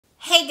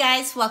Hey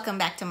guys, welcome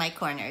back to my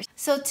corners.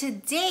 So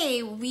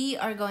today we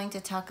are going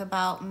to talk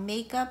about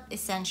makeup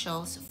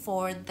essentials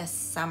for the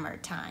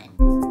summertime.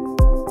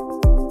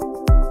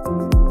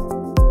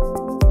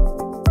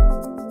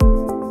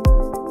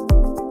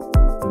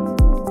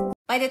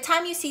 By the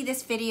time you see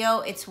this video,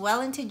 it's well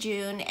into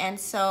June, and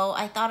so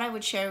I thought I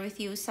would share with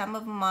you some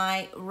of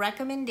my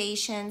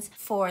recommendations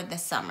for the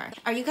summer.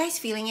 Are you guys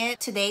feeling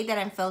it? Today that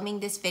I'm filming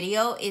this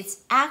video,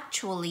 it's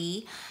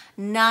actually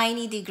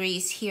 90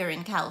 degrees here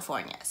in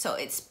California. So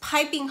it's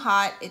piping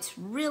hot. It's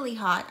really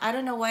hot. I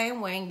don't know why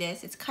I'm wearing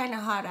this. It's kind of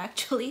hot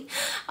actually.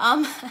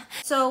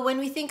 So when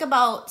we think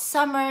about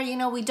summer, you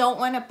know, we don't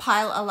want to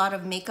pile a lot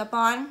of makeup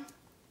on.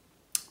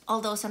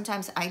 Although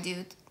sometimes I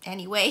do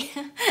anyway.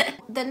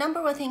 The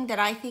number one thing that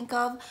I think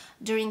of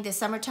during the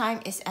summertime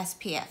is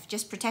SPF.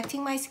 Just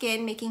protecting my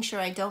skin, making sure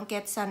I don't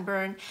get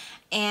sunburned,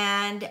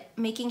 and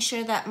making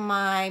sure that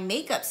my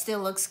makeup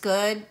still looks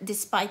good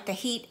despite the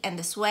heat and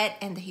the sweat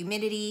and the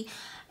humidity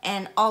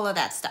and all of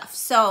that stuff.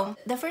 So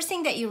the first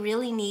thing that you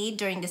really need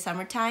during the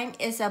summertime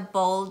is a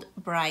bold,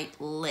 bright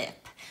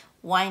lip.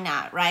 Why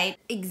not, right?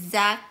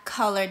 Exact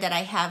color that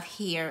I have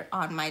here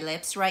on my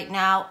lips right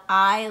now.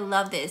 I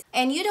love this.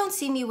 And you don't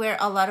see me wear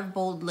a lot of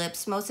bold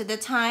lips most of the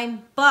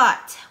time,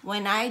 but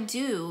when I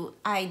do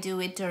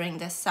it during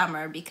the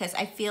summer because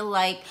I feel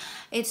like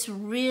it's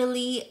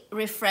really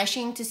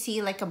refreshing to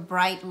see like a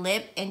bright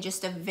lip and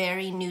just a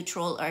very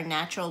neutral or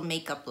natural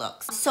makeup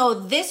look. So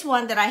this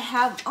one that I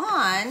have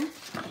on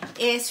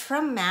is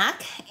from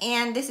MAC,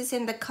 and this is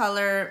in the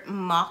color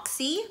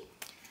Moxie.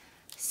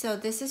 So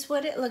this is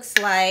what it looks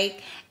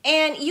like.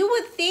 And you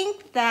would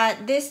think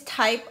that this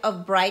type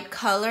of bright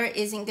color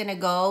isn't gonna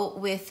go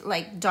with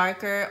like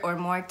darker or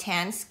more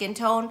tan skin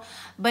tone,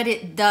 but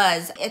it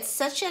does. It's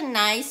such a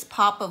nice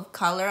pop of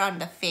color on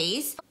the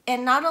face,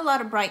 and not a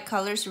lot of bright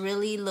colors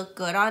really look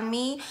good on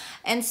me.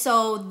 And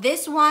so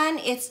this one,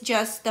 it's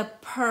just the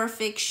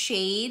perfect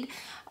shade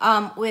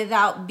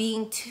without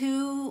being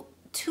too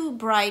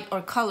bright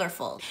or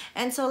colorful.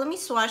 And so let me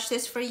swatch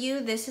this for you.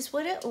 This is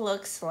what it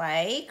looks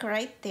like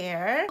right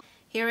there.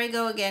 Here I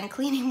go again,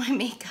 cleaning my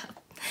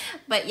makeup.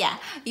 But yeah,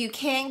 you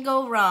can't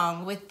go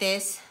wrong with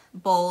this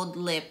bold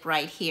lip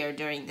right here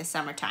during the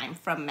summertime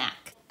from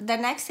MAC. The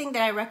next thing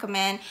that I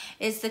recommend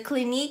is the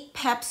Clinique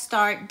Pep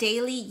Start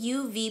Daily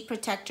UV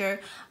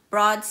Protector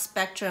Broad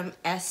Spectrum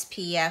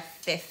SPF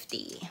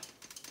 50.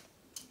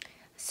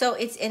 So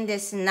it's in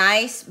this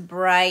nice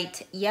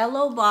bright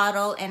yellow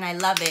bottle and I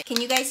love it. Can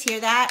you guys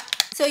hear that?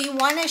 So you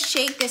want to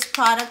shake this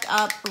product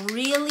up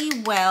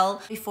really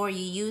well before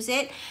you use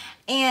it.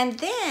 And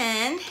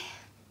then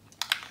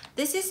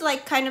this is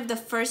like kind of the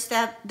first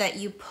step that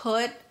you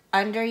put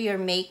under your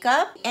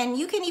makeup, and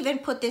you can even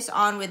put this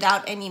on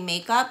without any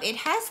makeup. It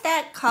has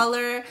that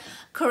color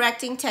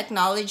correcting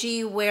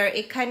technology where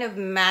it kind of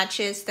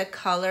matches the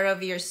color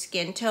of your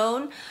skin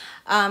tone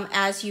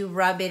as you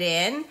rub it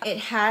in. It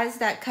has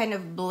that kind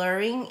of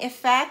blurring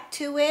effect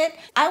to it.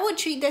 I would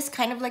treat this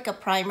kind of like a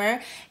primer.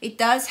 It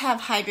does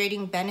have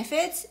hydrating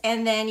benefits,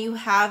 and then you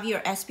have your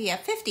SPF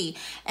 50,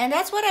 and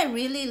that's what I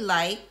really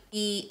like,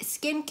 the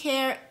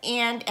skincare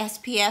and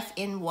SPF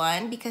in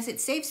one, because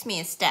it saves me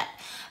a step.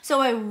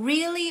 So I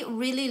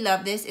really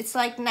love this. It's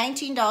like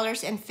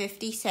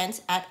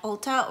 $19.50 at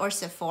Ulta or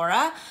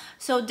Sephora.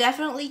 So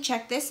definitely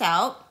check this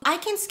out. I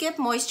can skip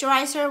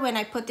moisturizer when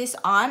I put this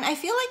on. I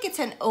feel like it's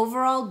an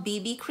overall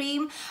BB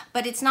cream,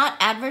 but it's not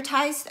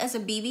advertised as a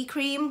BB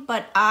cream,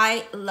 but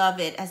I love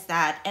it as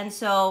that. And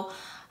so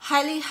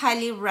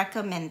highly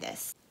recommend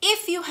this.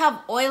 If you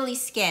have oily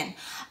skin,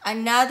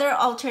 another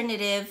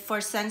alternative for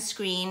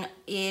sunscreen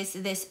is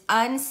this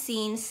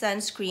Unseen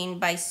Sunscreen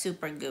by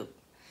Supergoop.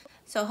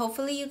 So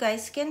hopefully you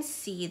guys can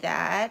see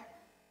that.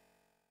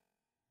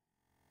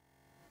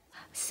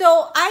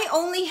 So I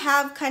only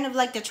have kind of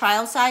like the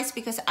trial size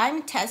because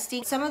I'm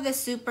testing some of the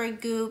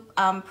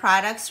Supergoop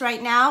products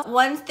right now.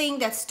 One thing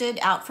that stood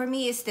out for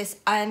me is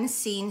this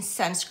Unseen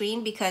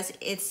Sunscreen because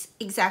it's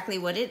exactly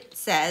what it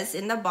says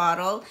in the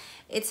bottle.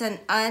 It's an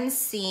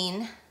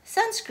unseen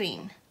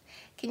sunscreen.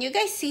 Can you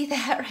guys see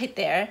that right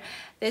there?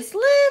 This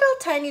little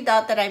tiny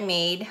dot that I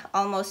made,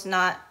 almost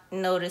not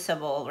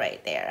noticeable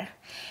right there.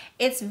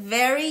 It's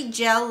very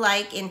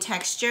gel-like in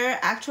texture.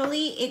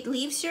 Actually, it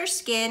leaves your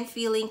skin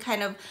feeling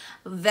kind of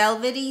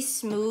velvety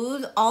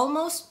smooth,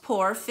 almost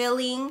pore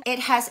filling. It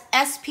has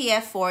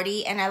SPF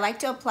 40 and I like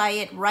to apply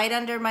it right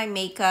under my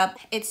makeup.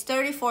 It's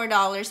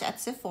 $34 at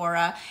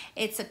Sephora.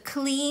 It's a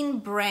clean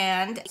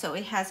brand, so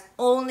it has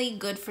only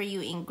good for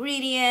you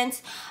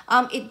ingredients.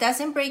 It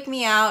doesn't break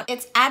me out.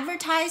 It's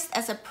advertised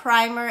as a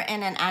primer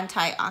and an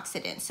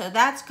antioxidant, so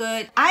that's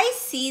good. I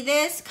see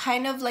this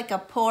kind of like a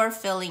pore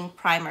filling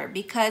primer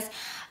because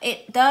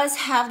it does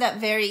have that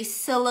very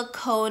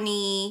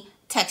silicone-y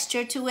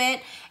texture to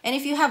it. And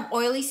if you have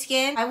oily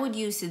skin, I would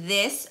use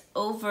this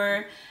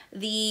over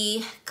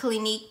the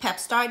Clinique Pep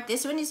Start.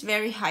 This one is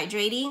very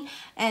hydrating,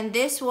 and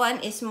this one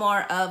is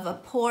more of a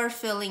pore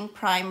filling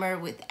primer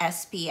with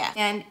SPF,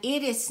 and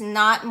it is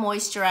not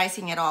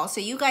moisturizing at all. So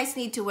you guys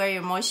need to wear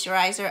your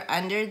moisturizer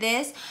under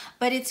this,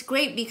 but it's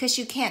great because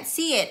you can't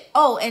see it.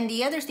 Oh, and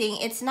the other thing,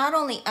 it's not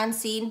only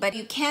unseen, but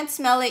you can't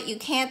smell it, you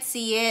can't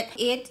see it.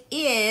 It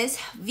is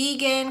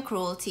vegan,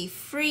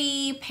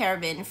 cruelty-free,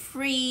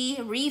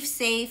 paraben-free,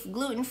 reef-safe,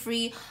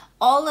 gluten-free,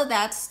 all of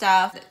that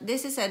stuff.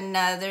 This is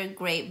another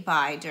great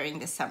buy during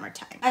the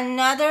summertime.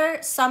 Another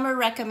summer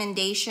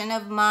recommendation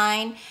of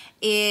mine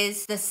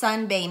is the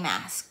Sun Bae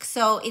Mask.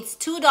 So it's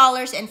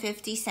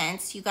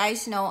 $2.50. You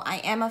guys know I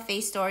am a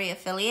Facetory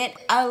affiliate.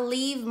 I'll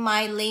leave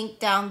my link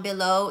down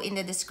below in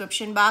the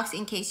description box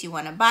in case you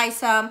want to buy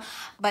some.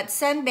 But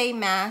Sun Bae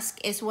Mask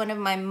is one of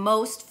my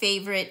most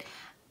favorite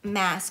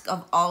mask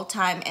of all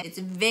time, and it's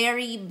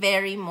very,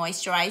 very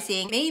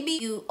moisturizing. Maybe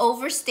you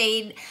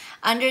overstayed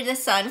under the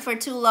sun for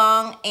too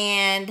long,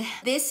 and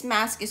this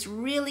mask is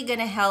really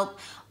gonna help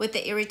with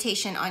the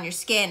irritation on your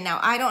skin. Now,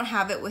 I don't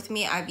have it with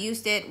me. I've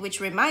used it, which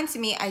reminds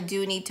me I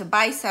do need to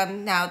buy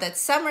some now that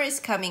summer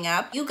is coming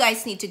up. You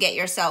guys need to get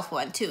yourself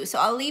one too. So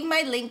I'll leave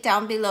my link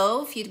down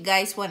below if you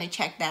guys want to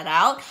check that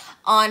out.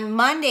 On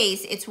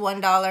Mondays, it's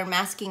 $1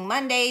 Masking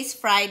Mondays.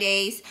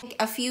 Fridays,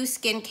 a few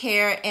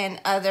skincare and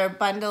other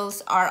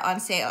bundles are on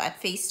sale at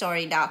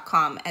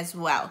Facetory.com as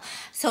well.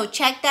 So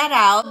check that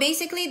out.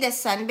 Basically, the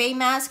Sun Bae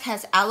Mask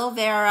has aloe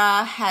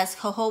vera, has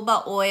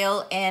jojoba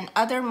oil, and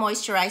other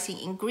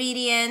moisturizing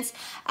ingredients.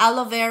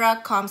 Aloe vera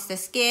calms the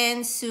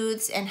skin,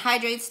 soothes and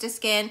hydrates the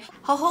skin.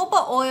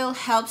 Jojoba oil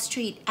helps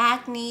treat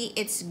acne.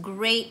 It's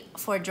great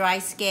for dry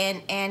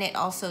skin, and it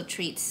also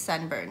treats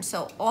sunburn.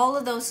 So all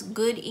of those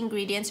good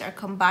ingredients are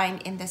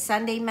combined in the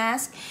Sun Bae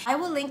Mask. I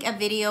will link a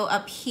video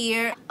up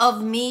here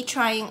of me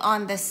trying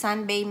on the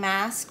Sun Bae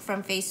Mask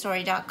from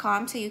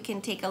Facetory.com so you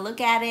can take a look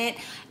at it.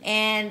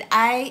 And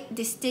I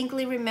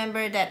distinctly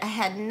remember that I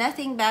had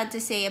nothing bad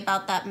to say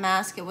about that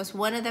mask. It was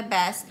one of the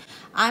best.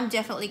 I'm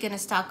definitely gonna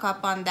stock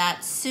up on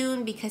that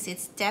soon because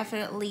it's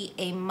definitely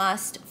a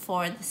must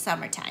for the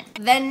summertime.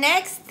 The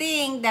next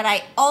thing that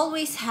I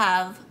always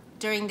have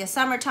during the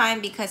summertime,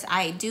 because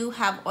I do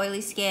have oily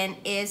skin,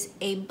 is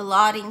a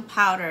blotting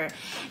powder.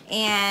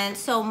 And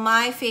so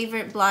my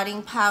favorite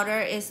blotting powder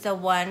is the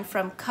one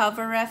from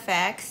Cover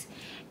FX,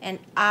 and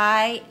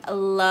I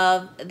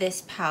love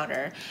this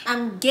powder.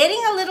 I'm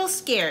getting a little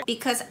scared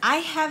because I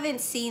haven't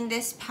seen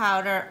this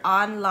powder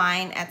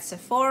online at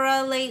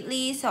Sephora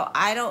lately, so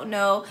I don't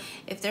know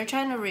if they're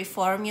trying to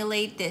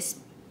reformulate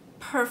this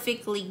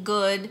perfectly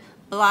good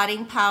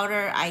blotting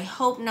powder. I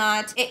hope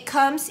not. It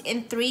comes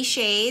in 3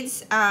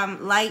 shades,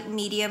 light,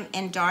 medium,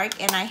 and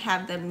dark, and I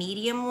have the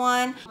medium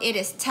one. It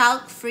is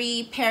talc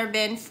free,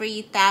 paraben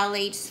free,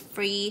 phthalates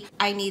free.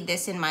 I need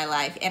this in my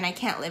life and I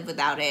can't live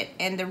without it.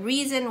 And the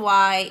reason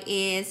why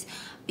is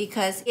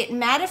because it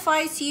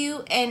mattifies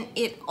you and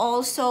it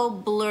also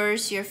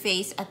blurs your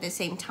face at the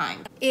same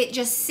time. It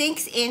just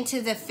sinks into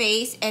the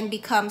face and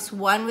becomes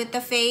one with the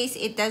face.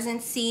 It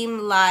doesn't seem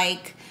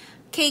like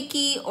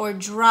cakey or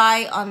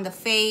dry on the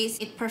face.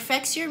 It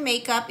perfects your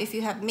makeup if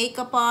you have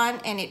makeup on,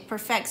 and it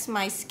perfects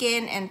my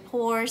skin and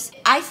pores.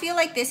 I feel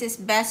like this is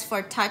best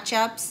for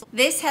touch-ups.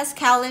 This has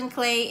kaolin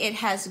clay, it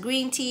has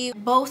green tea.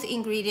 Both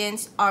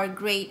ingredients are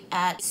great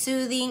at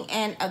soothing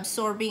and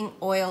absorbing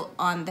oil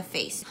on the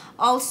face.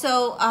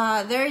 Also,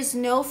 there is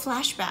no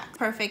flashback.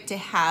 Perfect to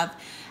have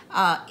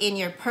in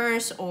your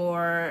purse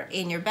or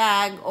in your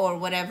bag or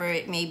whatever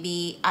it may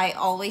be. I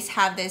always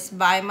have this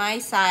by my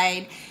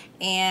side,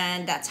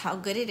 and that's how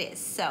good it is.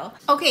 So,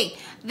 okay,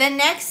 the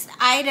next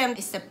item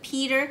is the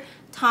Peter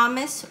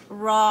Thomas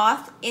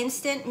Roth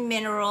Instant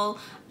Mineral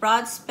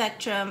Broad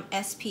Spectrum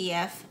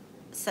SPF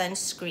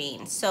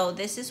Sunscreen. So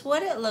this is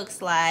what it looks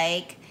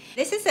like.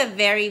 This is a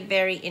very,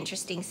 very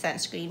interesting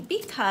sunscreen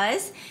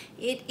because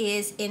it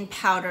is in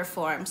powder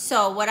form.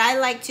 So what I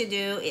like to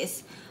do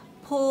is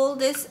pull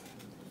this,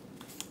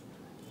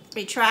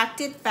 retract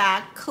it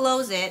back,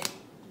 close it,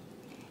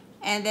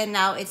 and then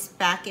now it's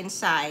back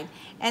inside.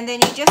 And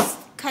then you just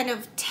kind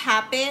of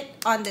tap it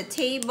on the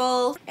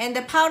table, and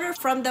the powder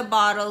from the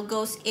bottle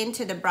goes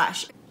into the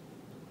brush.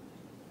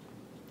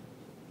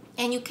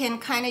 And you can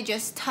kind of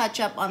just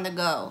touch up on the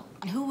go.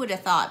 And who would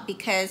have thought?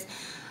 Because,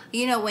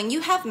 you know, when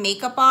you have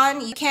makeup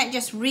on, you can't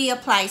just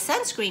reapply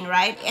sunscreen,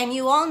 right? And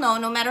you all know,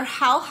 no matter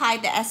how high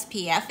the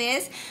SPF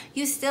is,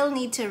 you still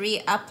need to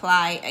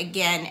reapply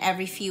again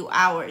every few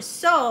hours.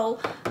 So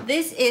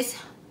this is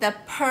the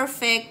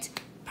perfect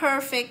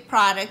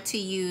product to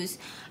use,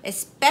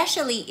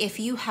 especially if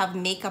you have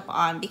makeup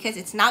on, because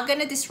it's not going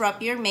to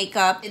disrupt your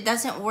makeup. It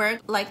doesn't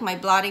work like my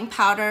blotting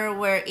powder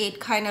where it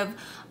kind of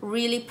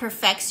really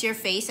perfects your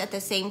face at the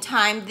same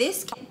time.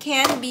 This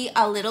can be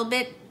a little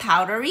bit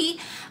powdery,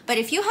 but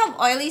if you have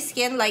oily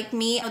skin like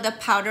me, the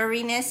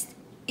powderiness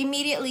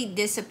immediately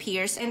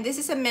disappears. And this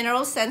is a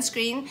mineral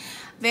sunscreen,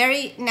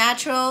 very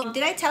natural.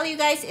 Did I tell you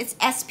guys it's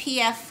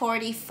SPF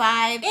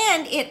 45,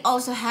 and it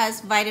also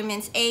has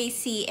vitamins A,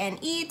 C, and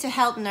E to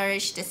help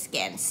nourish the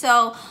skin.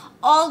 So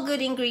all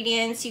good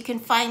ingredients. You can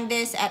find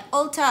this at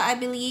Ulta, I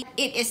believe.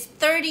 It is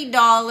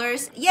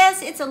 $30.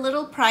 Yes, it's a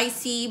little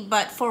pricey,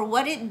 but for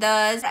what it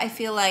does, I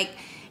feel like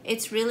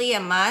it's really a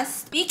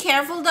must. Be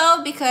careful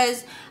though,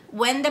 because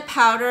when the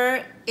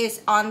powder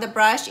is on the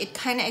brush, it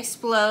kind of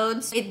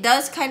explodes. It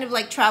does kind of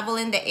like travel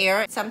in the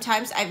air.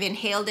 Sometimes I've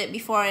inhaled it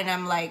before and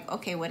I'm like,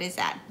 okay, what is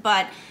that?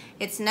 But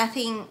it's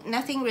nothing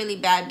really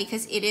bad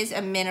because it is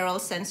a mineral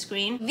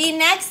sunscreen. The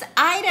next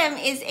item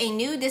is a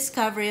new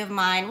discovery of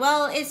mine.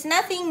 Well, it's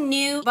nothing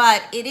new,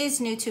 but it is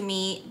new to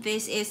me.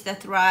 This is the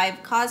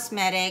Thrive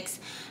Cosmetics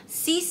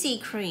CC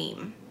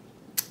Cream.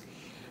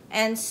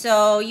 And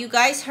so you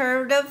guys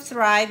heard of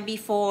Thrive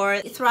before.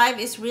 Thrive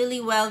is really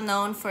well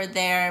known for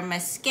their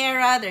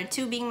mascara, their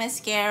tubing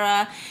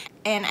mascara,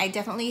 and I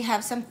definitely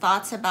have some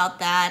thoughts about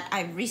that.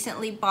 I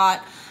recently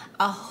bought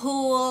a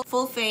whole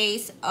full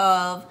face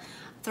of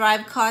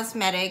Thrive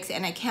Cosmetics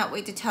and I can't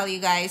wait to tell you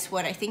guys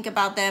what I think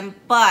about them,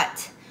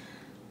 but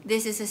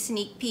this is a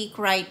sneak peek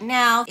right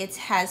now. It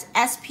has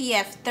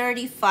SPF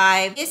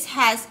 35. This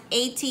has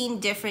 18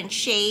 different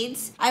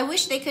shades. I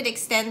wish they could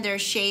extend their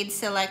shade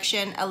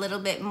selection a little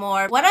bit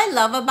more. What I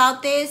love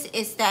about this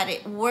is that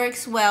it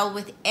works well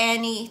with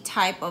any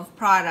type of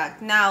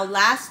product. Now,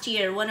 last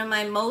year, one of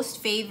my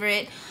most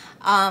favorite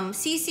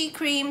CC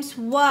creams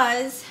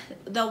was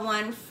the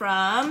one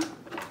from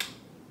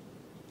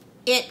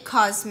It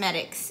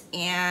Cosmetics,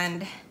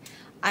 and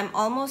I'm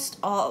almost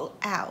all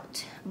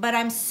out, but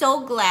I'm so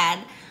glad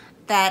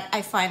that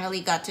I finally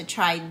got to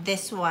try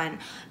this one.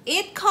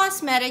 It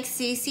Cosmetics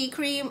CC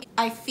cream,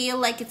 I feel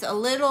like it's a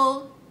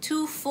little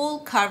too full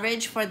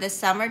coverage for the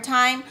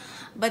summertime,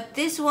 but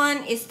this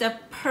one is the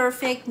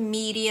perfect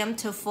medium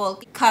to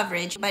full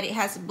coverage, but it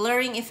has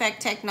blurring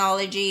effect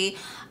technology.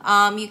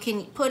 You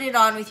can put it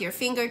on with your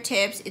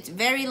fingertips. It's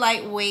very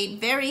lightweight,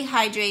 very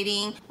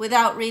hydrating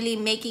without really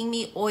making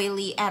me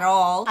oily at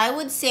all. I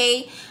would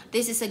say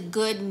this is a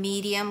good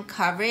medium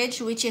coverage,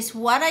 which is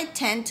what I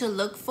tend to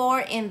look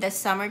for in the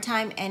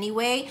summertime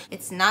anyway.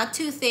 It's not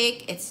too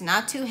thick, it's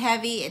not too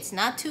heavy, it's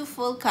not too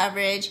full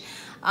coverage.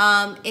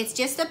 It's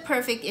just a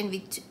perfect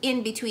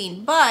in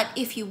between. But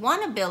if you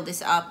want to build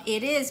this up,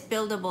 it is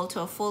buildable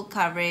to a full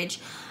coverage.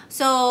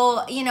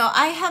 So, you know,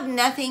 I have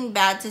nothing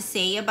bad to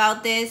say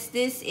about this.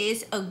 This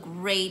is a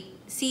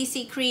great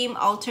CC cream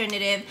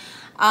alternative.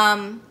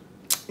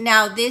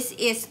 Now, this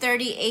is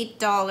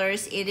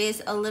 $38. It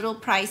is a little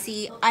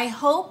pricey. I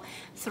hope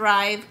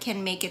Thrive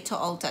can make it to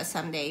Ulta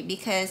someday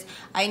because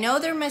I know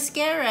their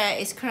mascara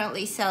is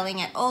currently selling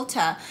at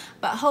Ulta,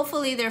 but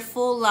hopefully their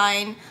full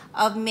line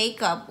of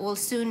makeup will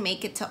soon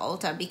make it to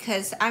Ulta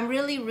because I'm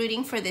really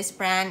rooting for this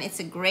brand. It's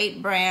a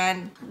great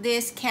brand.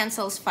 This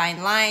cancels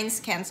fine lines,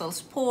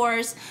 cancels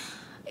pores.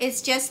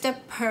 It's just a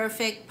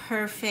perfect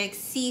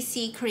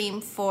CC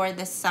cream for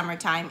the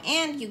summertime,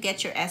 and you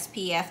get your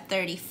SPF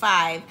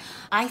 35.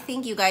 I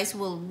think you guys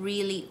will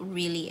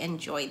really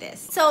enjoy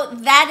this. So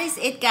that is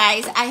it,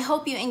 guys. I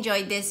hope you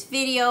enjoyed this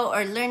video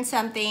or learned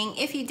something.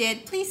 If you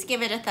did, please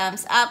give it a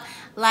thumbs up,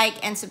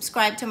 like, and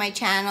subscribe to my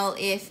channel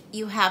if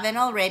you haven't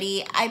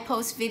already. I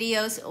post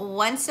videos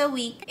once a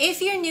week.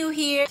 If you're new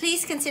here,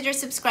 please consider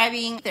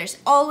subscribing. There's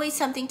always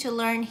something to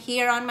learn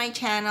here on my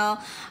channel.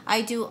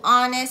 I do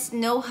honest,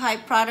 no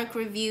hype product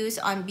reviews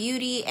on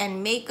beauty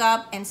and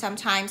makeup and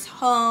sometimes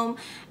home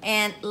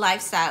and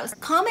lifestyles.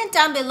 Comment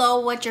down below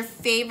what your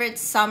favorite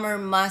summer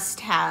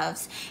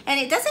must-haves. And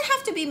it doesn't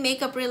have to be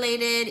makeup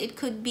related. It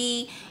could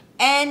be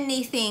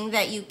anything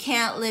that you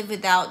can't live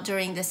without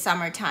during the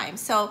summertime.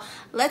 So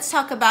let's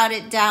talk about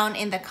it down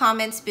in the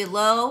comments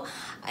below.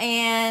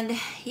 And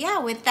yeah,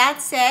 with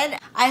that said,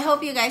 I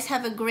hope you guys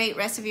have a great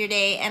rest of your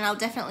day, and I'll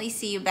definitely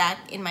see you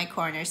back in my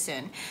corner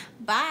soon.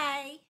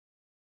 Bye.